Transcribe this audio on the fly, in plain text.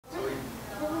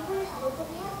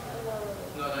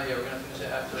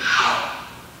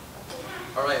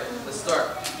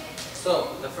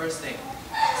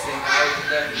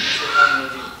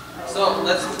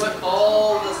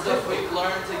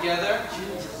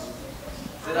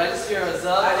Did I just hear a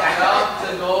zub? I'm about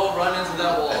to go run into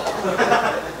that wall.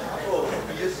 Oh,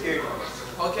 you just scared me.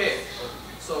 Okay,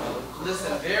 so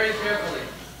listen very carefully.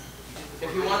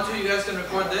 If you want to, you guys can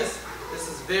record this. This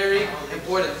is very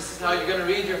important. This is how you're going to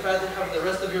read your Fatiha for the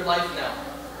rest of your life now.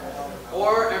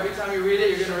 Or every time you read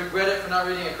it, you're going to regret it for not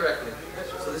reading it correctly.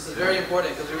 So this is very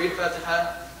important because we read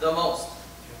Fatiha the most. So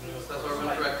that's why we're going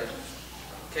to correct it.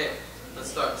 Okay, let's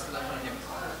start.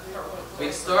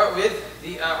 We start with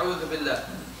the A'udhu Billah.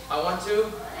 I want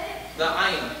to, the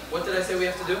Ayn. What did I say we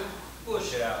have to do?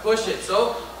 Push it out. Push it.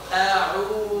 So,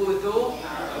 A'udhu.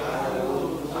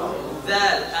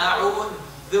 Dal. A'udhu.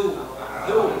 Dhu.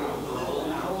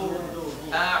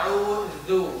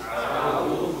 A'udhu.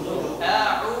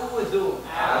 A'udhu.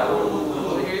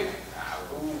 A'udhu. Hear you?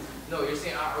 No, you're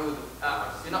saying A'udhu.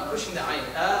 You're not pushing the Ayn.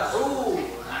 A'udhu.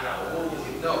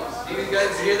 No. Do you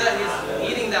guys hear that? He's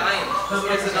eating the Ayn. He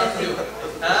has enough to do.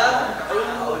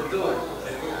 A'udhu.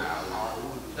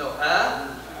 No.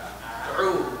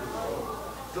 A'udhu.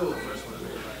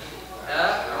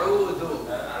 A'udhu.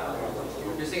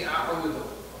 You're saying A'udhu.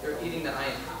 You're eating the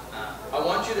Ayn. I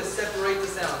want you to separate the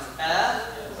sounds.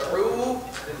 A'udhu.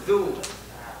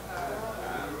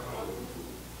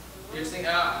 You're saying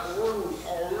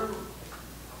A'udhu.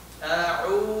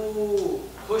 A'udhu.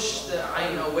 Push the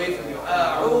Ayn away from you.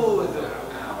 A'udhu.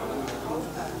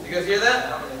 You guys hear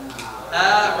that?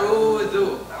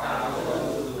 A'udhu.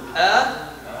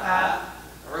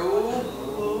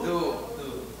 A'udhu.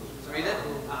 So read it.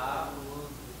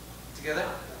 Together.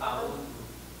 A'udhu.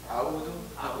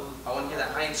 I want to hear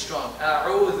that Ayn strong.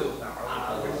 A'udhu.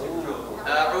 A'udhu.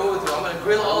 I'm going to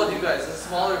grill all of you guys. It's a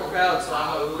smaller crowd, so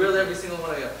I'm going to grill every single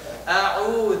one of you.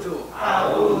 A'udhu.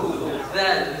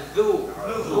 Then dhu.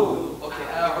 Okay.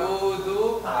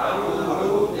 A'udhu.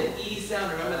 The E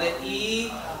sound. Remember the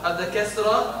E of the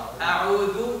Kasra.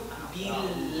 A'udhu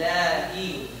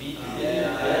billahi. B.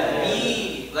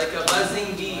 Like a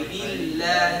buzzing bee.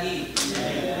 Billahi.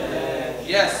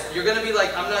 Yes, you're going to be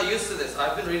like, I'm not used to this.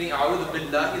 I've been reading A'udhu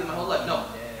billahi my whole life. No,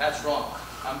 that's wrong.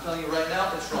 I'm telling you right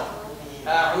now, it's wrong.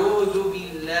 A'udhu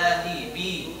billahi.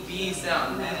 B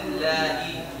sound.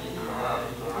 Billahi.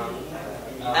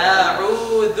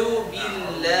 A'udhu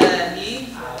billahi.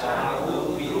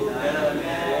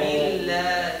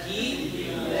 Billahi.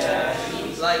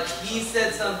 Like he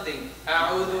said something.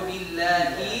 A'udhu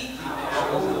billahi.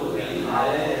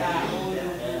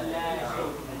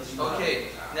 Okay.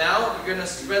 Now, you're going to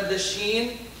spread the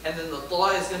sheen, and then the ta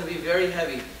is going to be very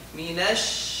heavy.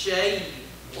 Minash shaytan.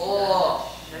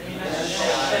 Minash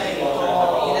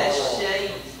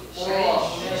shaytan.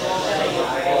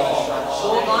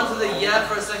 Hold on to the ya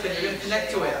for a second. You're going to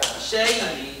connect to it.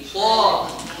 Shaytan.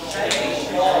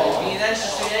 Minash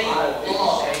shaytan.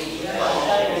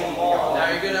 Now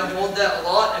you're going to hold that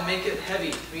lot and make it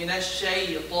heavy. Minash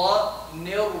shaytan.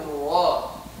 Nirra.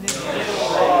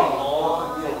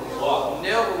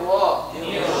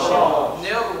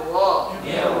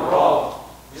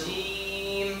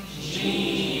 Jim.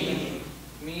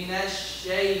 Minash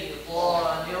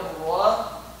shaytanir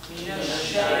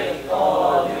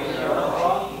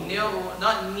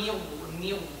not nil.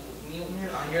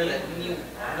 I hear that nil.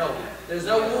 No, there's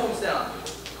no womb sound.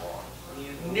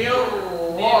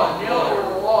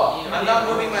 I'm not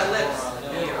moving my lips.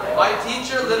 My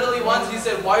teacher literally once he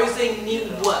said, "Why are you saying nil?"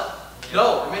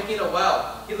 No, you're making a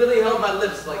wow. He literally held my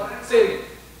lips like, say it again.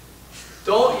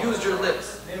 Don't use your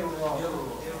lips.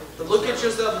 Look at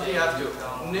yourself if you have to.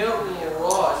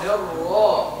 Nirra.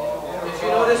 If you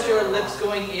notice your lips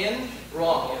going in,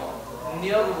 wrong.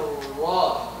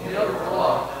 Nirra.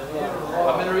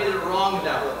 I'm going to read it wrong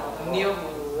now.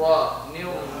 Nirra.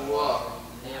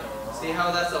 See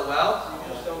how that's a wow?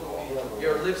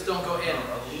 Your lips don't go in.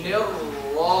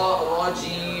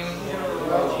 Nirrajim.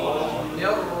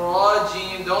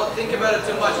 Nirrajim. Don't think about it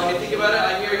too much. When you think about it,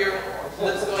 I hear your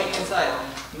lips going inside.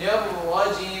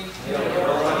 Nirrajim.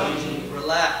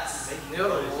 Relax.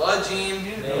 Nirrajim.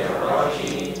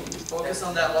 Focus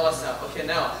on that law sound. Okay,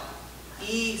 now.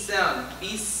 E sound.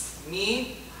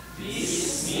 Bismi.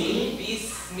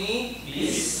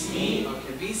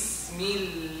 Okay,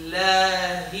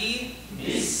 Bismillahi.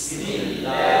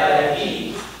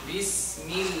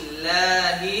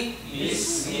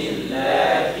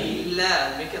 La.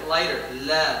 Make it lighter.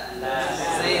 La.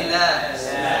 Say la.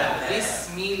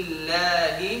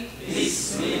 Bismillahi.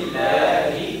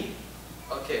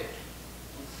 Okay.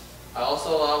 I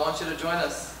also want you to join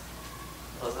us.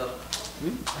 You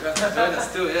have to join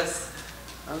us too, yes.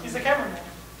 He's the cameraman.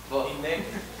 Well,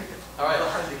 alright.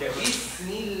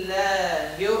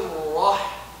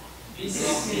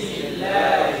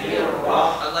 Bismillahirrahmanirrahim.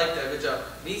 I like that, good job.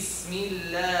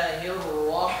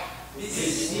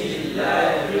 Bismillahirrahmanirrahim.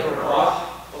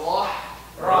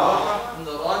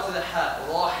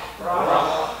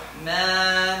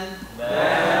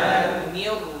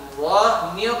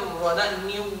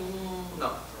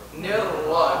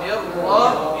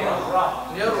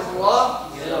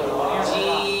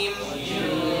 Jim.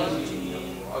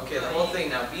 Okay, the whole thing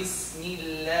now.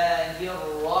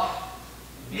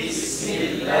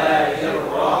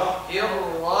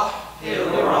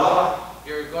 Bismillahirrahmanirrahim.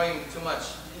 You're going too much.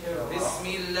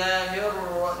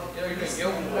 Bismillahirrahmanirrahim.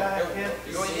 You're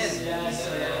going in.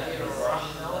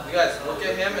 You guys, look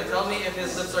at him and tell me if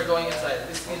his lips are going inside.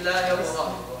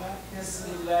 Bismillahirrahmanirrahim.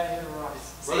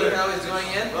 See how he's going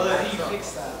in? Brother, you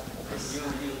fix that.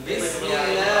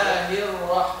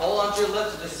 Bismillahirrahmanirrahim. Hold on to your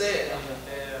lips, just say it.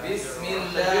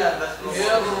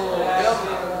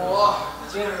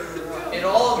 Bismillahirrahmanirrahim. It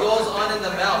all goes on in the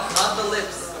mouth, not the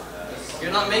lips.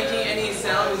 You're not making any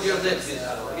sound with your lips.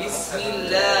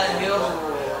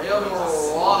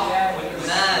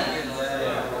 Bismillahirrahmanirrahim.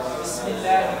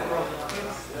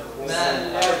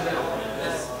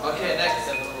 Okay, next.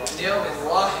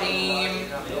 Rahim.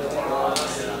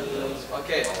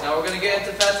 Okay, now we're going to get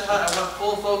into Fatiha. I want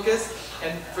full focus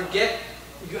and forget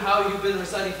how you've been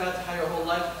reciting Fatiha your whole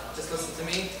life. Just listen to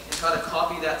me and try to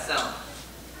copy that sound.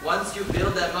 Once you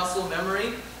build that muscle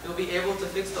memory, you'll be able to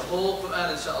fix the whole Quran,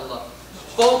 inshallah.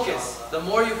 Focus. The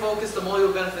more you focus, the more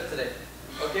you'll benefit today.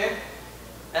 Okay?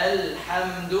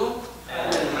 Alhamdu.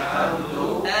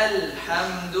 Alhamdu.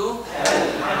 Alhamdu.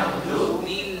 Alhamdu.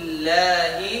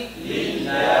 Lillahi.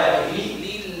 Lillahi.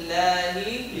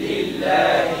 Lillahi.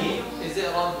 Lillahi. Is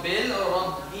it Rabbil or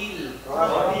Rabbil?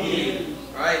 Rabbil.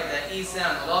 Right, the E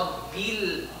sound.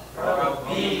 Rabbil.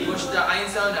 Rabbil. Push the Ain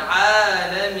sound.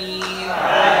 Alameen.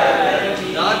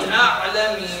 Alameen. Not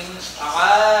A'lameen.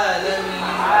 Alameen.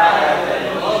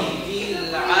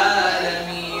 Rabbil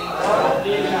Alameen.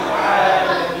 Rabbil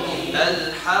Alameen.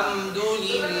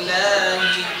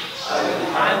 Alhamdulillahi.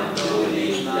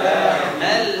 Alhamdulillahi.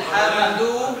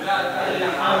 Alhamdu.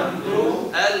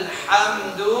 Alhamdu.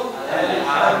 Alhamdu.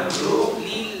 Alhamdu.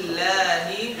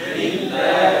 Lillahi.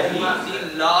 Lillahi.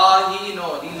 Lillahi. No,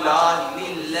 lillahi.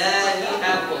 Lillahi.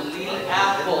 Apple. Lil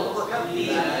apple.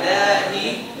 Lillahi.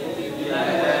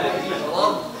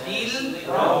 Rabbil.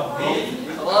 Rabbil.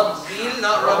 Rabbil.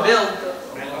 Not Rabbil.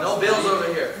 No bills over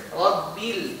here.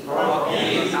 Rabbil.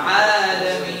 Rabbil.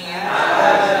 Alameen.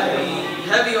 Alameen.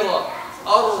 Heavy Allah.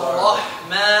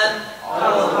 Ar-Rahman.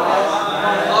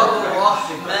 Ar-Rahman.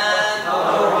 Ar-Rahman.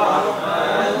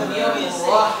 Ar-Rahman.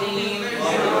 Nir-Rahim.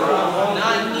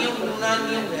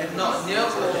 No,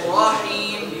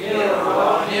 Nir-Rahim.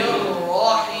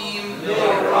 Nir-Rahim.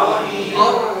 Nir-Rahim.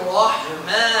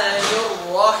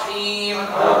 Ar-Rahman-ir-Rahim.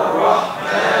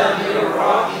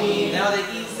 Ar-Rahman-ir-Rahim. Now the E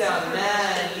sound.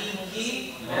 Maliki.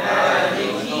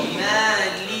 Maliki.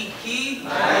 Maliki.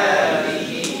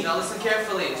 Maliki. Now listen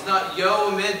carefully. It's not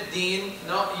Yawmiddin.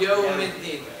 Not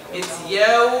Yawmiddin. It's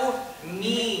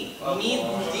Yawmiddin.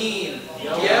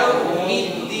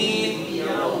 Yawmiddin.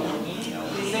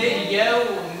 Say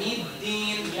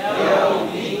Yawmiddin.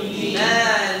 Yawmiddin.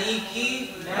 Maliki.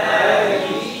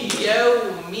 Maliki.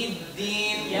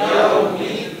 Yawmiddin.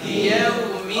 Yawmiddin.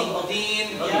 Yawmiddin.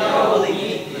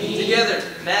 Yawmiddin. Together.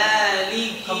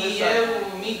 Maliki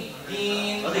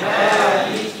Yawmiddin.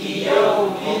 Maliki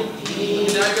Yawmiddin.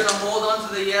 Now you're going to hold on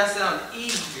to the ya sound.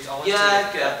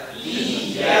 Iyaka.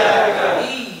 Iyaka.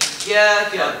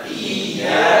 Iyaka.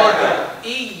 Iyaka.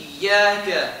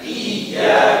 Iyaka.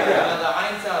 Iyaka. Now the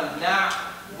ain sound.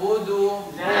 Na'budu.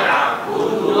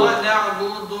 Na'budu. Not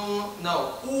na'budu. No.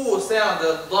 Oo sound.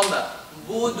 The dhamma.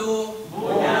 Budu.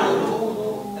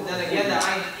 Budu. And then again the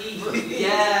ain.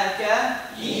 Iyaka.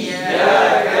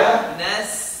 Iyaka.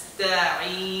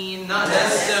 Nasta'een. Not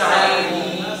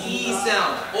nasta'een. E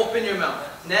sound. Open your mouth.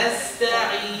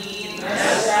 Nasta'een.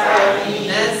 Nasta'een.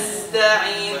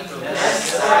 Nasta'een.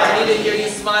 I need to hear you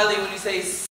smiling when you say